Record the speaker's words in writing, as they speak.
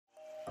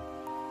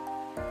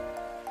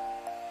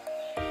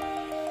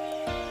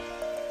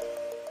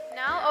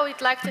I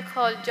would like to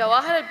call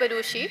Jawaher Al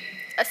Balushi,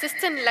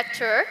 Assistant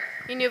Lecturer,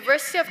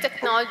 University of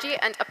Technology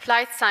and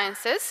Applied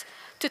Sciences,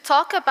 to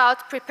talk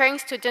about preparing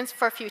students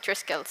for future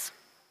skills.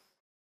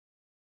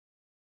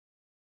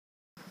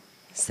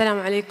 السلام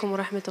عليكم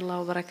ورحمة الله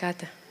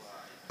وبركاته.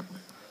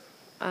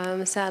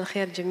 مساء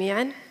الخير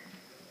جميعاً.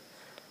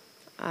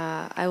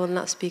 I will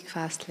not speak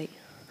fastly.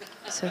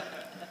 So,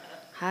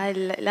 هاي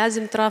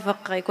لازم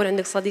ترافق يكون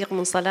عندك صديق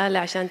من صلالة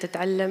عشان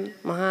تتعلم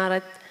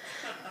مهارة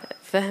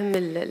فهم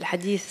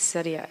الحديث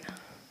السريع.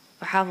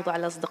 فحافظوا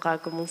على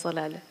أصدقائكم من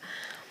صلالة.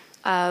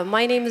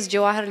 My name is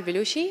Jawaher Al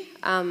Balushi.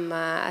 I'm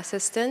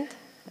assistant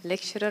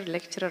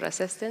lecturer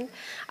assistant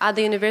at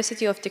the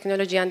University of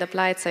Technology and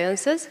Applied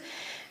Sciences.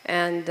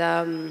 And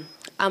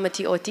I'm a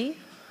TOT,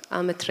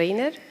 I'm a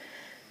trainer,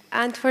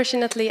 and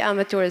fortunately I'm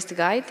a tourist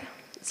guide,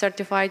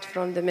 certified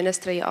from the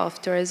Ministry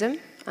of Tourism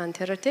and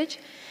Heritage.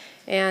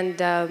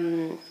 And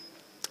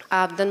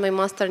I've done my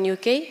master in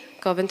UK,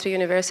 Coventry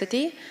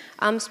University.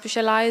 I'm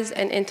specialized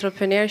in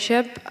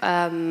entrepreneurship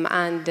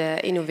and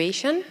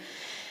innovation.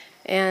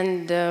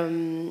 And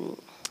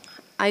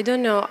I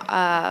don't know,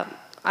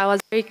 I was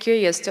very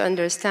curious to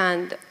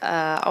understand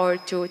or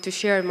to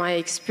share my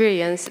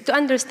experience, to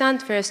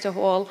understand first of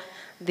all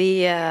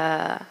the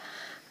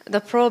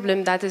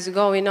problem that is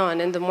going on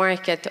in the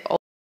market.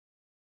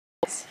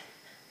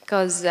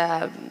 Because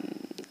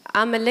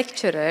I'm a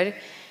lecturer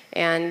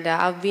and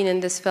I've been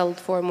in this field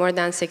for more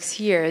than 6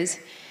 years,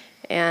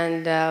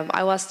 and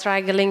I was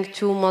struggling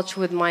too much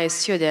with my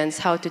students,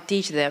 how to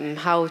teach them,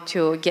 how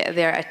to get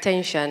their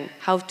attention,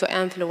 how to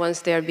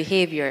influence their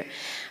behavior,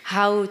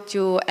 how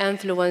to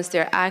influence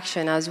their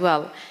action as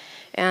well.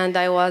 And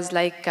I was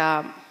like,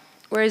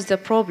 where is the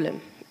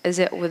problem? Is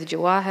it with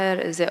Jawaher?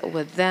 Is it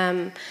with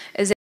them?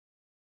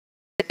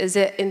 Is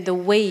it in the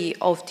way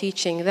of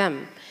teaching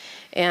them?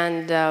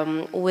 And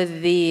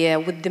with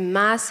the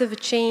massive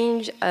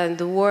change in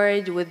the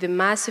world, with the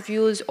massive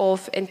use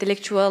of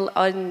intellectual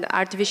and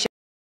artificial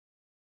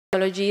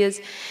technologies,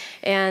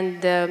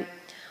 and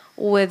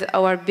with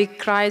our big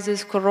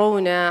crisis,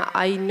 Corona,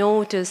 I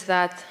noticed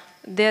that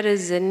there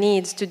is a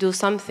need to do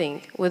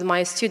something with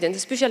my students,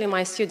 especially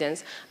my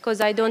students,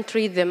 because I don't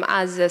treat them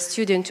as a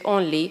student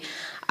only.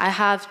 I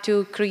have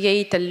to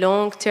create a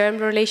long-term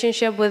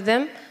relationship with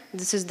them.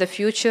 This is the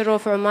future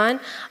of Oman.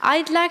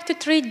 I'd like to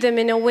treat them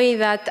in a way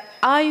that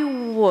I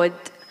would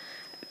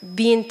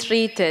be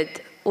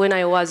treated when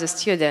I was a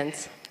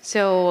student.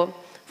 So,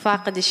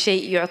 فاقد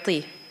الشيء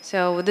يعطيه.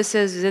 So this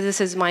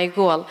is my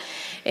goal.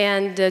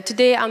 And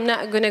today I'm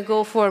not going to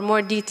go for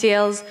more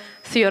details,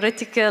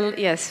 theoretical,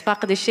 yes,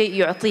 فاقد الشيء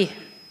يعطيه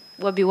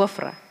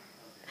وبوفرة.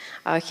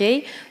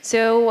 Okay,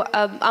 so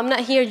I'm not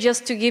here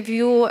just to give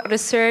you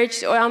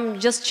research, or I'm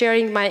just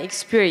sharing my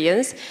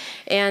experience.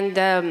 And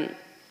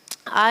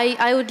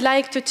I would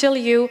like to tell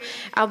you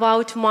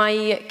about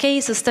my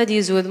case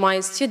studies with my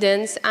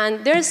students,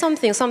 and there's some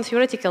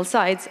theoretical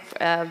sides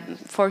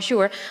for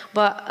sure,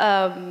 but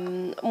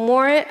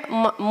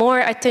more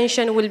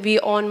attention will be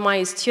on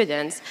my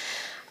students.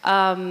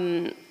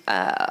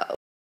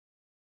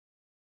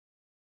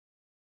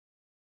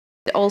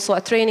 Also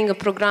a training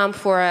program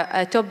for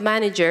top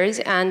managers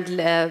and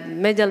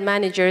middle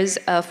managers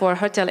for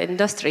hotel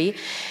industry.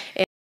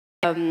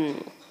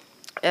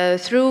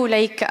 Through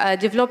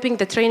developing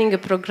the training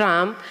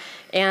program,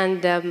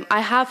 and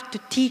I have to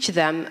teach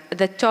them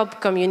the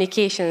top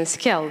communication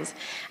skills.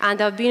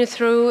 And I've been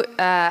through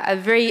a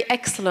very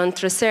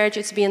excellent research.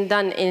 It's been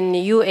done in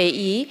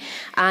UAE,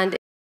 and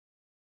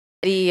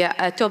the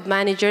top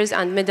managers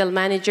and middle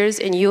managers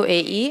in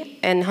UAE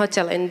in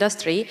hotel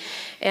industry.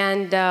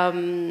 And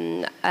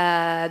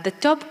the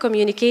top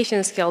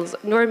communication skills,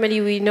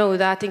 normally we know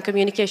that in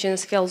communication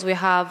skills we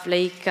have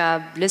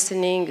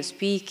listening,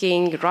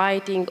 speaking,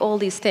 writing, all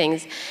these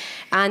things.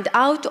 And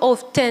out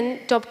of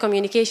 10 top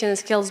communication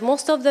skills,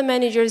 most of the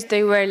managers,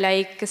 they were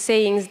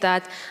saying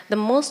that the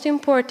most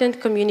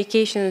important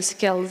communication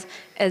skills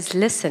is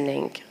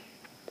listening.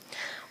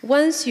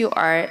 Once you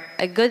are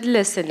a good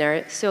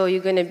listener, so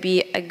you're going to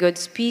be a good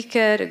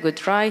speaker, a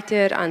good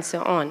writer, and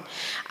so on.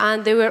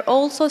 And they were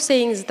also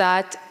saying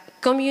that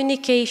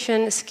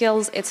communication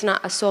skills, it's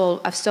not a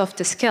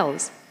soft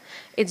skills.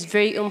 It's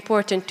very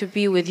important to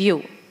be with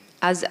you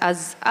as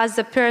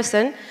a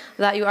person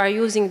that you are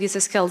using these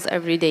skills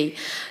every day.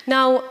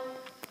 Now,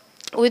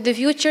 with the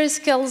future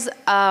skills,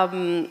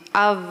 I've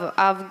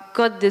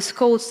got this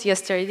quote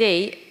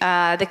yesterday.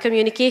 The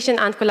communication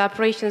and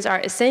collaborations are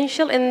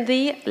essential in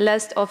the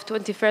list of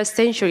 21st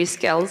century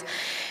skills.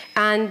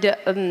 And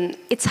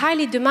it's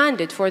highly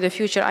demanded for the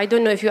future. I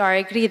don't know if you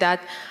agree that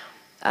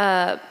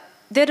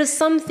there is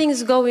some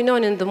things going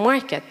on in the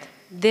market.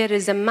 There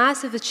is a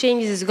massive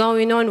changes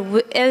going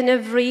on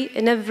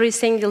in every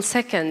single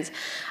second.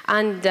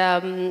 And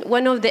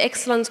one of the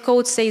excellent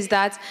quotes says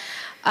that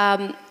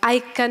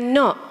I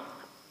cannot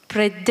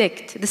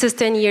predict, this is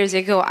 10 years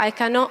ago, I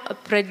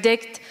cannot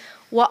predict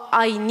what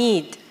I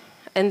need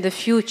in the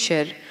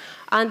future.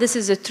 And this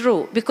is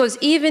true, because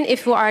even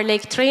if we are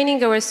like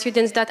training our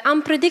students, that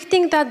I'm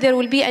predicting that there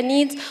will be a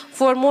need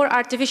for more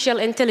artificial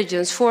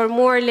intelligence, for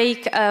more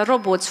like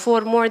robots,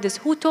 for more this.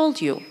 Who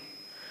told you?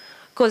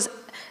 Because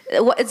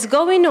what's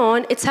going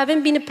on, it's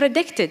haven't been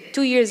predicted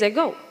 2 years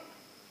ago.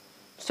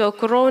 So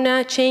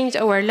Corona changed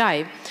our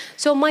life.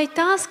 So my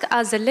task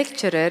as a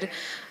lecturer,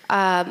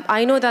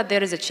 I know that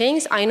there is a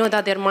change. I know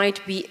that there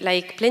might be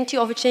like plenty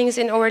of change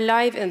in our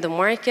life, in the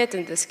market,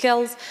 in the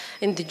skills,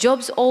 in the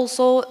jobs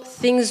also.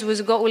 Things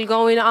will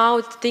going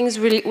out, things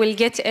will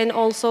get in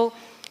also.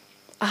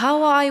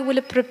 How I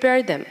will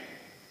prepare them?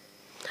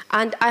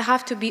 And I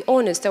have to be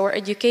honest, our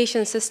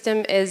education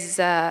system is,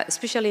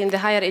 especially in the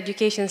higher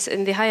education,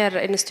 in the higher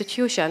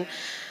institution,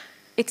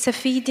 it's a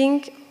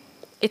feeding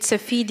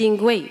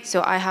way.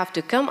 So I have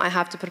to come, I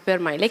have to prepare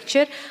my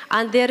lecture,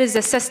 and there is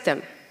a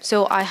system.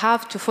 So I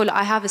have to follow,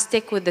 I have to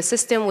stick with the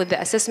system, with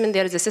the assessment.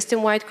 There is a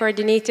system-wide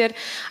coordinator,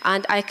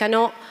 and I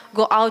cannot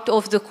go out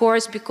of the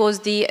course because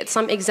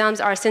some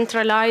exams are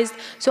centralized.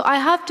 So I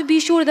have to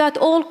be sure that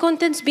all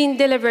content's being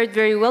delivered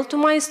very well to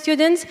my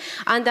students,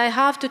 and I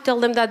have to tell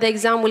them that the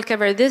exam will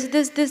cover this,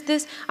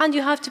 and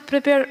you have to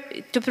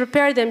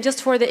prepare them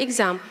just for the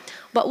exam.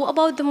 But what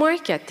about the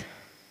market?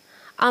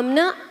 I'm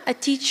not a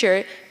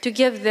teacher to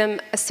give them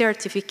a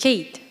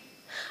certificate.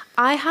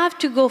 I have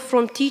to go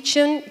from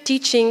teaching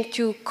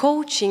to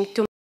coaching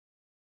to.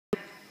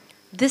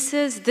 This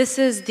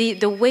is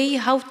the way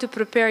how to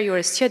prepare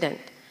your student.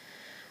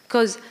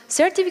 Because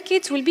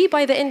certificates will be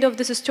by the end of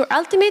this story.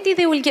 Ultimately,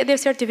 they will get their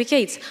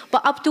certificates.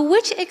 But up to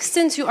which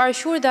extent you are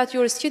sure that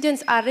your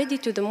students are ready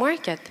to the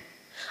market?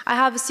 I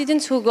have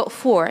students who got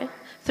 4,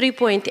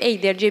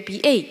 3.8, their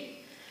GPA,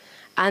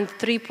 and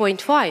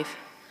 3.5.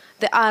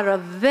 They are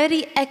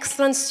very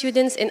excellent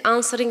students in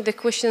answering the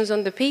questions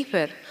on the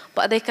paper,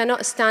 but they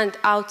cannot stand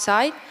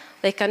outside,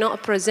 they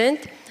cannot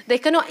present, they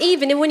cannot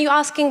even when you're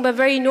asking the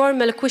very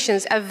normal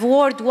questions, a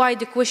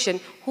worldwide question,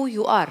 who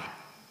you are.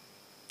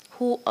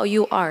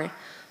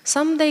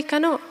 Some they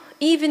cannot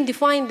even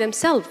define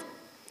themselves.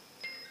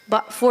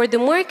 But for the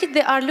market,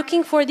 they are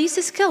looking for these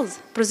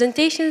skills,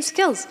 presentation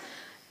skills,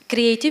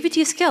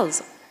 creativity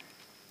skills.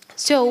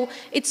 So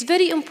it's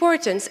very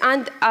important,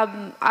 and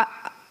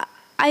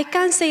I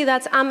can say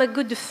that I'm a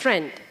good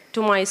friend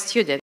to my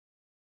students,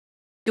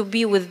 to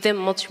be with them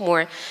much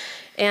more.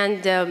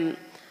 And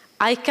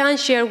I can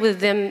share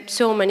with them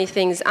so many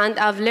things. And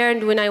I've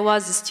learned when I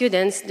was a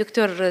student,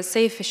 Dr.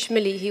 Saif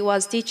Shmili, he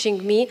was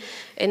teaching me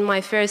in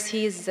my first,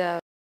 he's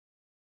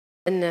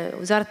in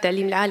وزارة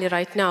التعليم العالي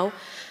right now.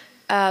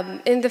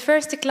 In the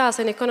first class,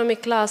 an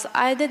economic class,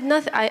 I did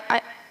nothing,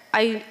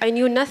 I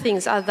knew nothing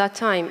at that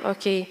time,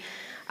 okay.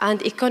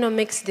 And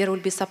economics, there will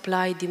be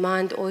supply,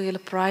 demand, oil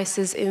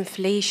prices,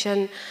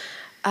 inflation,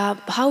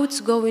 how it's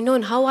going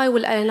on, how I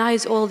will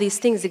analyze all these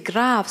things, the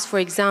graphs, for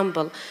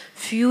example,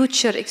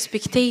 future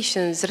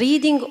expectations,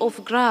 reading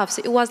of graphs.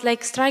 It was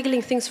like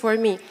struggling things for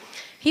me.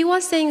 He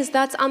was saying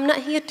that I'm not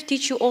here to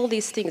teach you all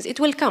these things. It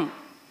will come.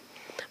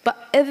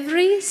 But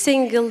every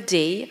single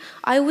day,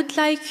 I would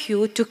like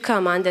you to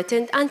come and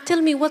attend and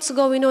tell me what's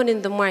going on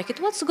in the market,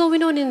 what's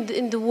going on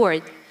in the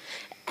world,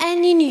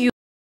 and in you.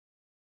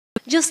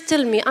 Just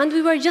tell me. And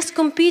we were just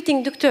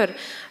competing, دكتور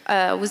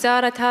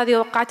وزارة هذه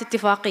وقعت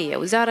اتفاقية،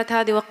 وزارة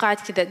هذه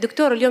وقعت كذا،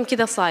 دكتور اليوم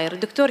كذا صاير،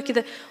 دكتور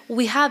كذا.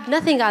 We have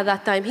nothing at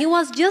that time. He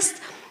was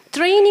just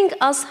training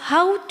us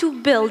how to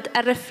build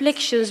a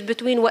reflections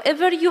between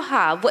whatever you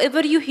have,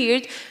 whatever you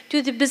heard,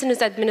 to the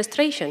business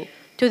administration,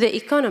 to the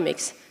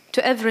economics,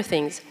 to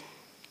everything.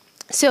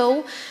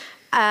 So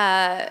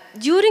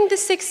during the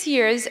 6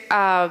 years,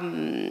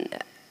 and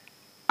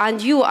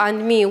you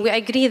and me, we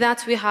agree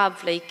that we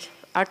have like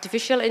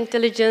artificial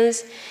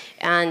intelligence,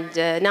 and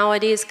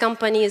nowadays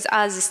companies,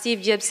 as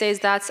Steve Jobs says,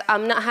 that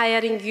I'm not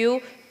hiring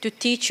you to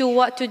teach you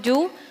what to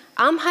do,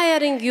 I'm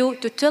hiring you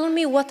to tell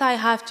me what I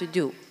have to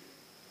do.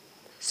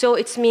 So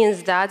it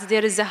means that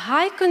there is a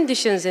high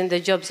conditions in the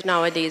jobs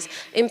nowadays.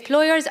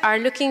 Employers are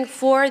looking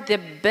for the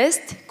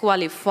best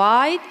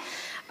qualified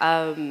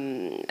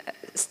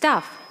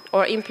staff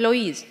or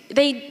employees.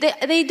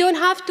 They don't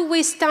have to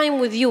waste time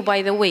with you,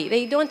 by the way.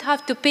 They don't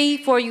have to pay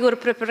for your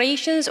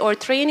preparations or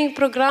training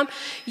program.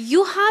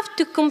 You have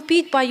to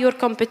compete by your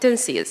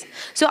competencies.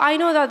 So I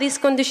know that these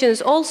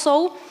conditions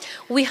also,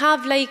 we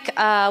have like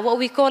what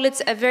we call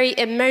it a very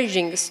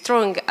emerging,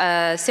 strong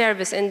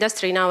service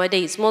industry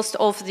nowadays. Most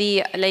of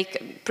the,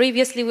 like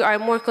previously we are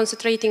more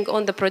concentrating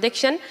on the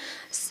production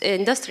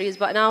industries,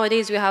 but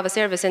nowadays we have a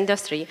service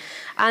industry.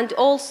 And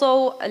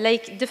also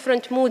like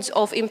different modes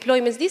of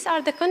employment. These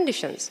are the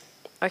conditions,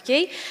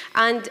 okay?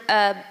 And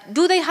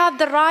do they have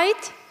the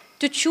right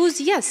to choose?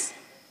 Yes,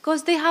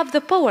 because they have the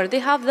power, they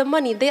have the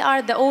money, they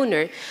are the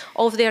owner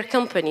of their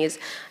companies.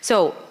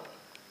 So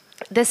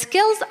the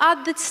skills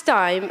at this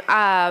time,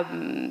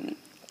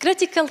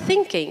 critical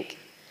thinking,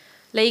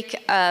 like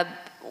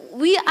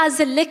we as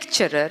a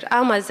lecturer,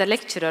 I'm as a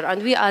lecturer,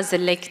 and we as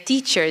like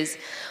teachers,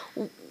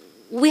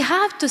 we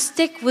have to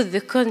stick with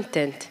the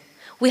content.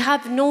 We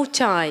have no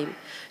time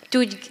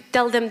to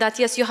tell them that,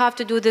 yes, you have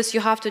to do this, you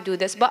have to do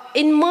this. But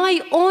in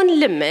my own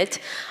limit,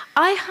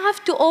 I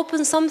have to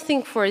open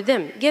something for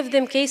them, give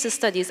them case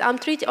studies. I'm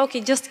treating, okay,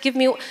 just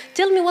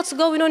tell me what's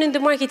going on in the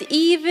market,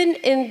 even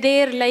in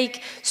their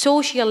like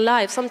social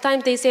life.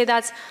 Sometimes they say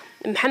that's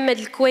Muhammad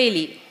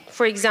al-Kuwaili,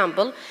 for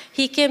example,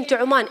 he came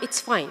to Oman, it's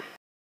fine.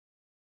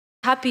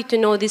 Happy to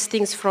know these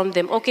things from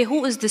them. Okay,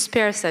 who is this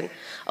person?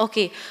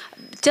 Okay,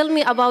 tell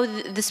me about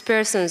this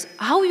persons.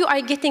 How you are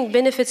getting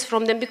benefits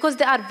from them, because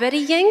they are very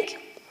young.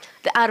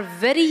 They are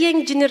very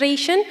young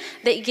generation.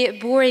 They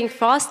get boring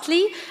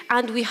fastly,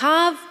 and we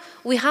have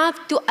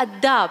to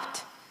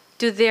adapt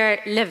to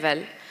their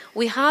level.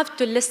 We have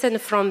to listen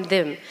from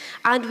them,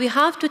 and we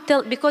have to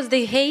tell, because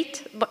they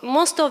hate. But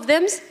most of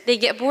them, they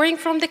get boring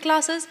from the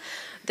classes.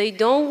 They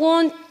don't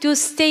want to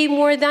stay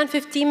more than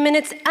 15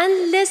 minutes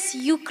unless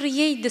you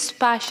create this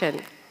passion,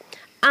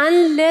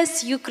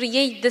 unless you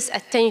create this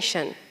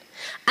attention,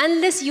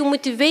 unless you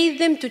motivate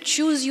them to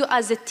choose you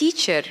as a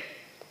teacher,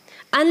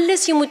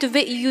 unless you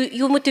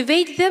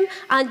motivate them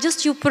and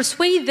just you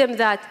persuade them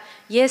that,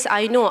 yes,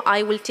 I know,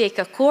 I will take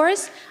a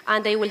course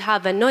and I will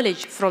have a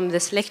knowledge from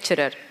this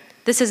lecturer.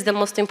 This is the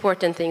most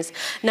important things.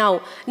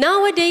 Now,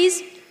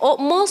 nowadays,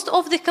 most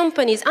of the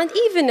companies and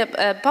even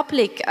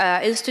public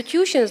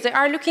institutions, they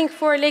are looking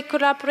for like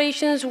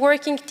collaborations,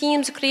 working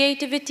teams,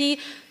 creativity,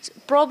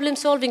 problem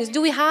solving.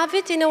 Do we have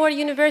it in our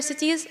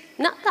universities?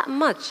 Not that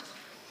much,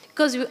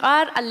 because we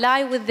are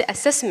aligned with the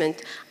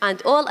assessment,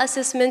 and all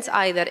assessments,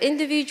 either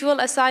individual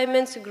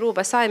assignments, group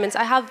assignments.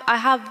 I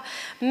have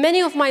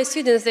many of my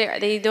students there.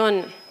 They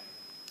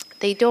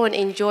don't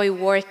enjoy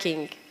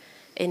working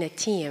in a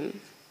team.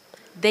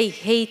 They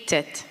hate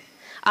it.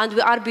 And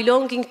we are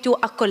belonging to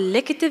a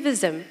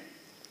collectivism,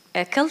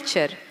 a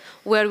culture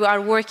where we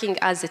are working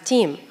as a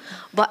team.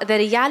 But the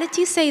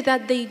reality say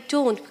that they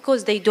don't,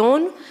 because they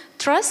don't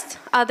trust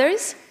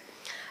others.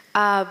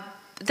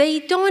 They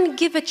don't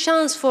give a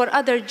chance for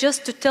others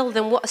just to tell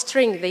them what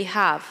strength they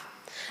have.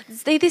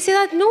 They say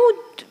that, no,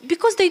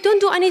 because they don't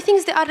do anything,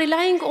 they are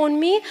relying on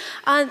me,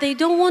 and they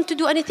don't want to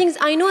do anything.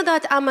 I know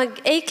that I'm an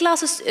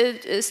A-class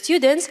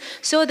student,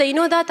 so they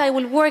know that I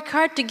will work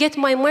hard to get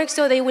my marks,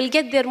 so they will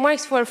get their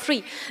marks for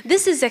free.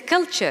 This is a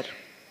culture.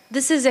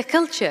 This is a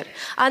culture.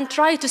 And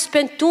try to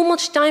spend too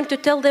much time to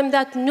tell them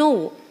that,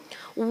 no,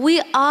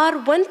 we are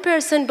one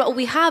person, but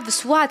we have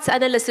SWOT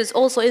analysis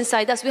also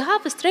inside us. We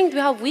have strengths, we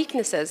have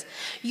weaknesses.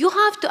 You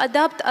have to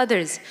adapt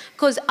others,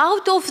 because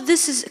out of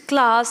this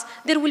class,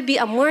 there will be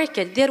a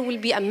market, there will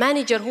be a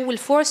manager who will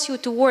force you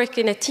to work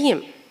in a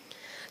team.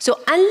 So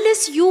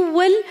unless you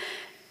will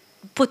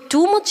put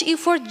too much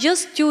effort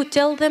just to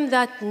tell them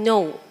that,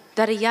 no,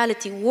 the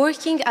reality,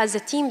 working as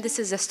a team, this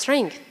is a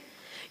strength.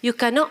 You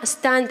cannot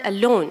stand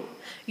alone.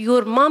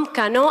 Your mom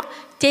cannot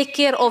take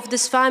care of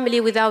this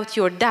family without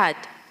your dad.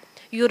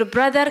 Your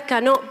brother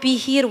cannot be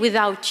here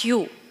without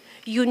you.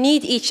 You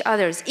need each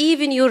other,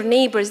 even your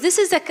neighbors. This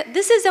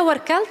is our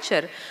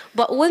culture.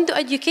 But when to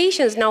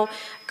educations, now,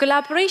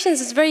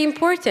 collaborations is very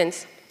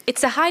important.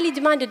 It's a highly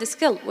demanded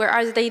skill,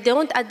 whereas they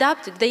don't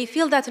adapt it. They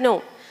feel that,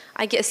 no,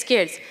 I get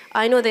scared.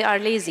 I know they are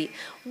lazy.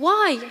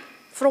 Why?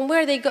 From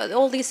where they got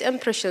all these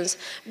impressions?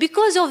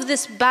 Because of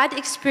this bad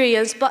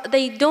experience, but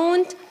they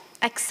don't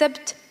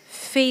accept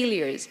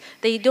failures.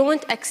 They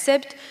don't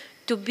accept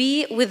to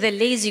be with a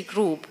lazy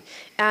group.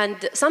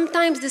 And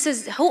sometimes this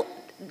is how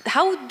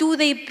do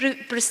they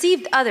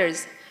perceive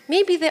others?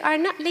 Maybe they are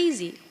not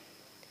lazy.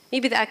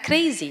 Maybe they are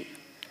crazy.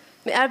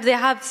 Maybe they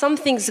have some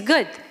things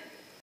good.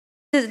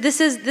 This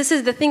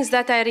is the things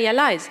that I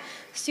realize.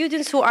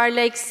 Students who are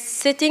like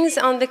sittings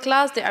on the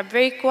class, they are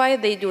very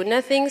quiet, they do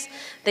nothing,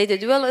 they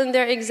did well in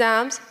their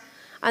exams.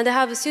 And I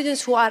have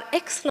students who are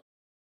excellent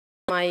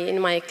in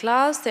my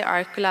class, they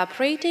are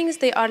collaborating,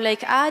 they are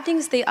like adding,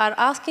 they are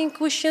asking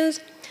questions.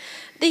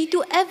 They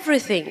do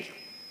everything.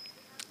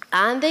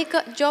 And they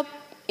got job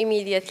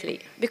immediately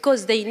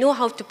because they know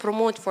how to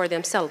promote for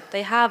themselves.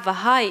 They have a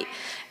high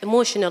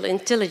emotional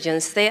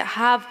intelligence. They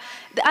are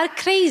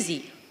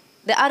crazy.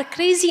 They are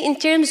crazy in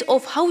terms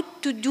of how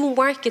to do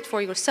market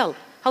for yourself,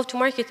 how to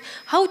market,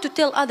 how to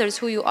tell others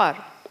who you are.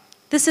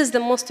 This is the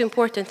most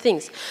important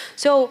things.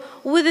 So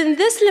within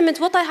this limit,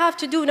 what I have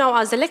to do now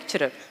as a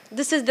lecturer,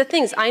 this is the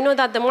things. I know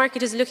that the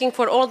market is looking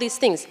for all these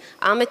things.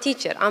 I'm a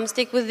teacher. I'm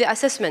stick with the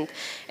assessment.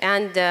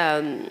 And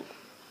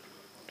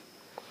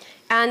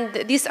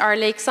these are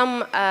like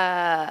some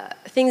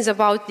things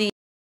about the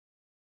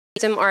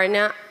system are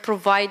not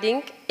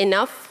providing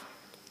enough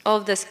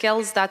of the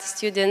skills that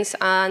students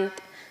and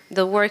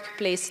the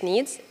workplace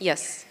needs.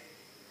 Yes.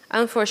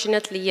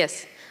 Unfortunately,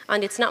 yes.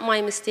 And it's not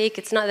my mistake.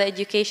 It's not the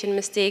education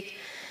mistake.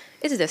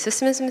 It's the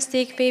assessment's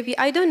mistake, maybe.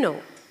 I don't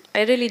know.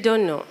 I really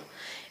don't know.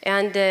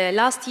 And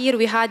last year,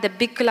 we had a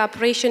big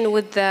collaboration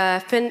with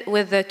the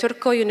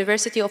Turku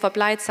University of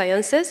Applied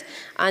Sciences,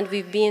 and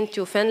we've been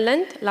to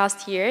Finland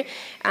last year,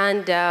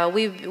 and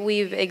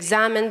we've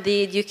examined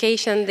the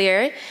education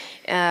there,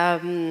 I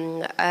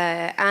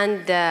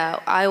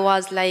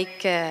was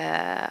like,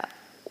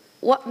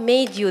 what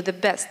made you the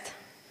best?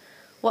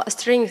 What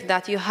strength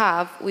that you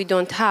have, we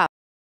don't have?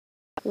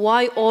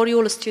 why all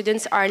your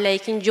students are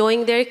like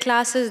enjoying their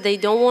classes. They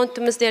don't want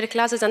to miss their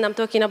classes, and I'm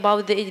talking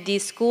about the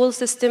school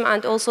system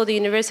and also the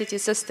university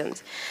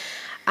systems.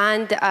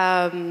 And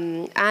I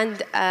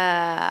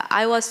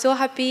was so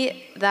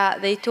happy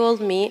that they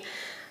told me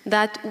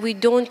that we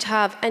don't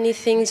have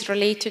anything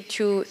related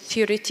to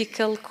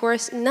theoretical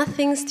course.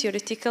 Nothing's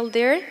theoretical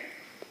there.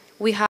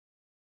 We have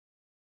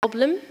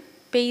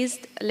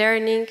problem-based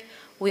learning.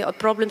 We are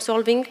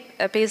problem-solving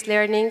based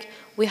learning.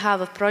 We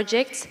have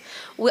projects.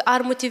 We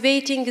are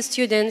motivating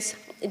students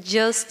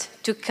just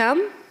to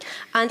come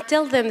and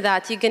tell them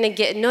that you're going to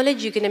get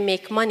knowledge, you're going to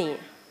make money.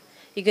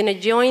 You're going to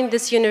join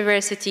this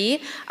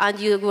university and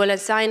you will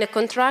sign a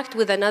contract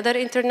with another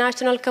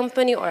international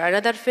company or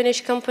another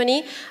Finnish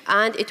company,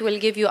 and it will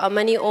give you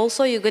money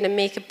also. You're going to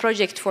make a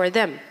project for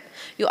them.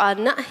 You are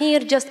not here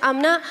just,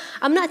 I'm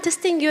not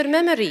testing your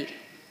memory.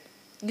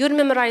 Your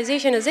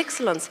memorization is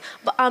excellence,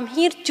 but I'm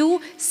here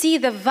to see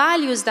the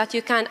values that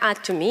you can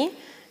add to me,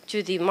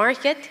 to the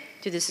market,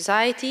 to the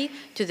society,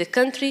 to the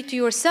country, to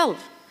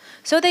yourself.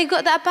 So they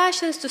got the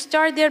passions to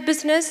start their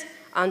business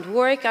and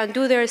work and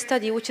do their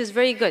study, which is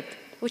very good,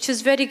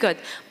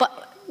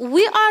 But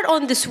we are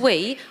on this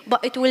way,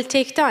 but it will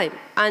take time.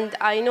 And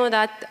I know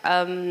that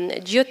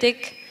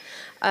GHEDEX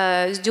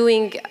is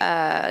doing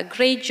a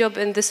great job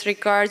in this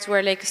regards,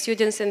 where like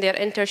students in their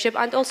internship,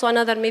 and also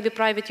another maybe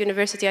private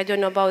university, I don't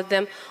know about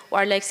them,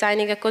 are like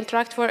signing a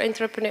contract for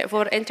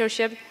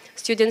internship.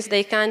 Students,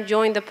 they can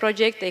join the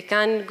project, they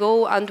can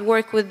go and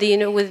work with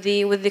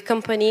the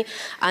company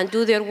and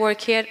do their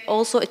work here.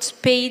 Also, it's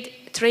paid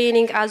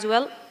training as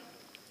well.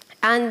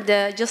 And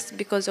just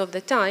because of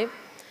the time,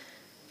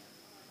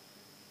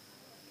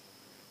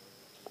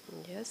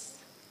 yes.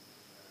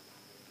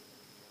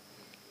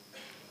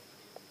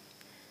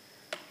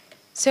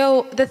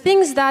 So the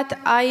things that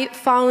I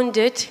found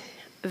it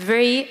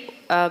very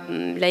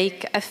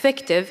like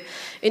effective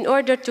in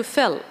order to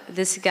fill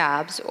these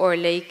gaps, or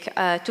like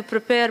to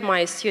prepare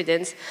my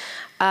students.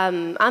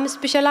 I'm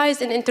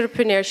specialized in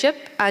entrepreneurship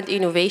and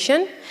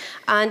innovation,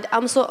 and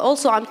I'm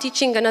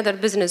teaching another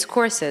business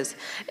courses.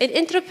 In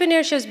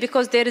entrepreneurship,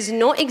 because there is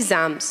no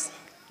exams.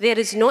 There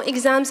is no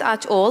exams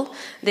at all.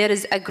 There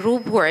is a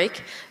group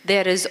work.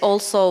 There is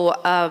also,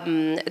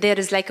 there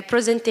is like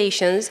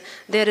presentations.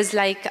 There is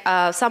like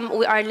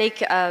we are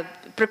like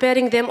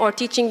preparing them or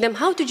teaching them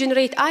how to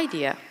generate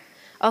idea.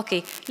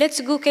 Okay,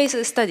 let's do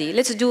case study.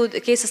 Let's do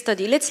the case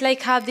study. Let's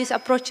like have these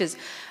approaches.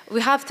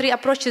 We have 3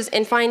 approaches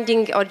in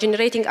finding or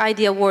generating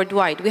idea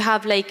worldwide. We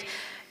have like,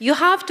 you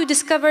have to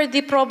discover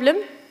the problem,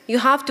 you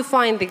have to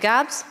find the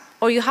gaps,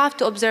 or you have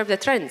to observe the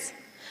trends.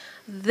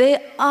 They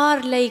are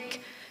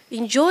like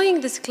enjoying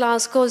this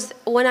class, because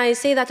when I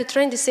say that the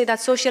trend is, say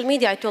that social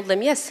media, I told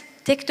them yes.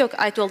 TikTok,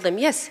 I told them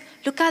yes.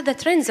 Look at the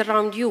trends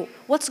around you.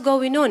 What's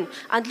going on?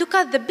 And look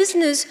at the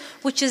business,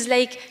 which is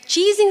like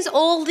cheesing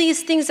all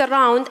these things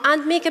around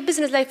and make a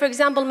business like, for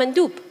example,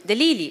 Mandoob,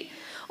 Dalili.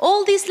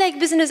 All these like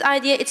business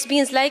idea, it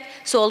means like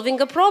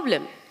solving a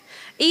problem.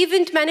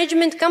 Event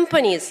management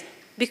companies,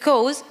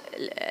 because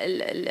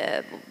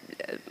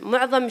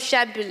معظم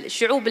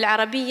الشعوب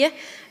العربية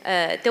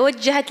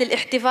توجهت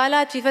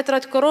للاحتفالات في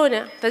فترة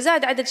كورونا،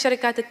 فزاد عدد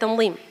شركات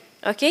التنظيم.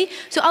 Okay,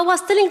 so I was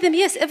telling them,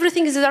 yes,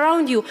 everything is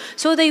around you.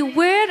 So they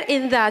were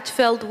in that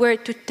field where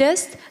to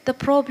test the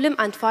problem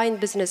and find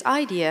business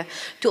idea,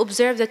 to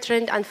observe the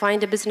trend and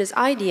find a business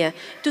idea,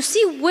 to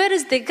see where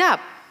is the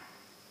gap,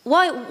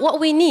 what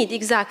we need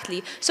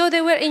exactly. So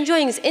they were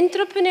enjoying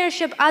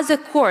entrepreneurship as a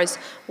course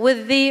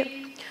with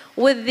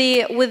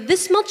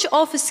this much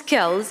of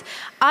skills.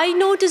 I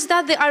noticed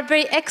that they are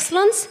very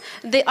excellent,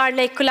 they are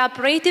like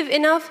collaborative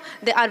enough,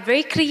 they are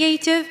very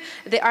creative,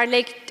 they are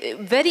like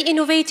very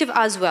innovative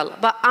as well.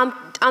 But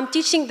I'm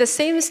teaching the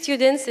same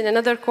students in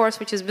another course,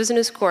 which is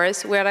business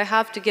course, where I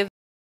have to give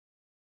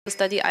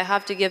study, I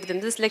have to give them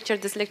this lecture,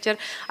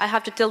 I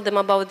have to tell them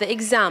about the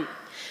exam,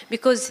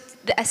 because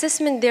the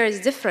assessment there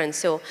is different.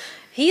 So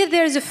here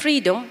there is a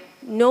freedom,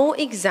 no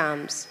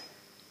exams.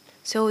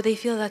 So they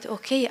feel that,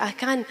 okay, I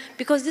can,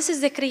 because this is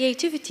the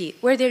creativity,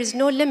 where there is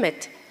no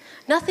limit.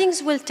 Nothing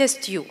will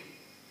test you.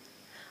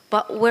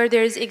 But where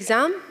there is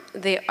exam,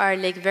 they are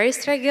like very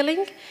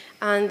struggling,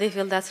 and they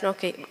feel that's not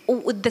okay.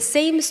 With the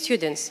same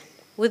students,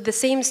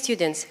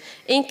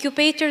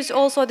 Incubators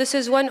also, this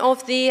is one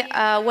of the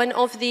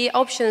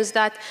options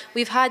that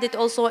we've had it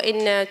also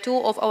in 2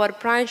 of our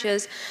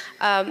branches,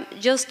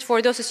 just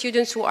for those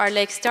students who are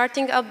like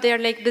starting up their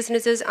like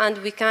businesses, and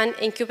we can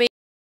incubate.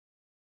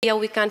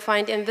 We can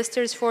find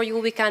investors for you,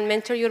 we can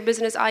mentor your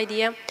business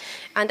idea.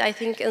 And I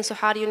think in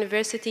Sohar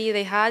University,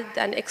 they had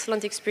an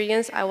excellent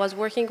experience. I was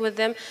working with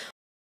them.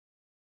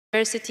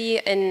 University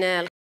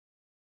and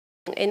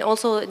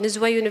also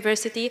Nizwa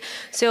University.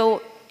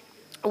 So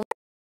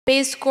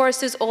based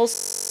courses, also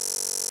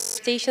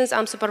stations,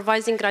 I'm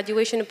supervising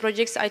graduation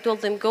projects. I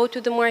told them go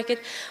to the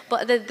market.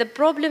 But the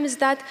problem is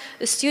that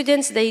the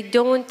students, they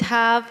don't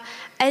have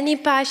any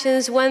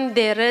passions when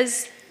there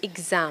is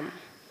exam.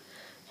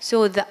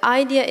 So the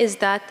idea is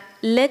that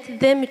let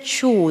them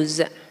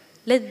choose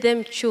Let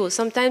them choose.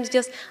 Sometimes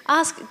just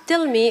ask,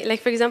 tell me,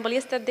 like for example,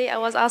 yesterday I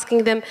was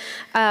asking them,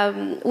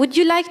 would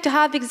you like to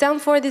have exam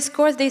for this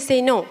course? They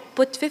say no,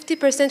 put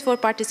 50% for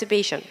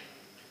participation.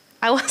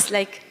 I was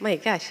like, my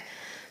gosh,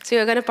 so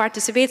you're gonna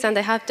participate and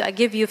I have to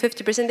give you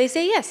 50%? They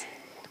say yes,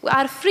 we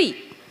are free.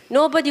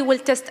 Nobody will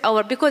test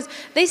our, because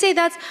they say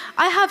that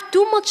I have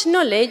too much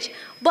knowledge,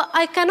 but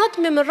I cannot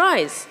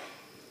memorize.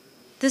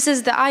 This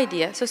is the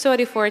idea. So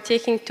sorry for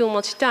taking too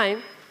much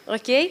time.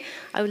 Okay,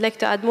 I would like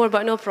to add more,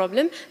 but no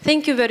problem.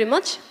 Thank you very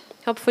much.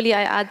 Hopefully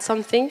I add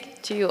something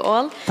to you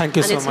all. Thank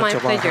you so much, and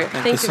it's my pleasure.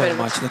 Thank you so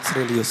much. That's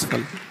really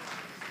useful.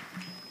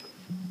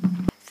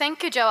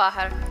 Thank you,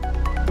 Jawaher.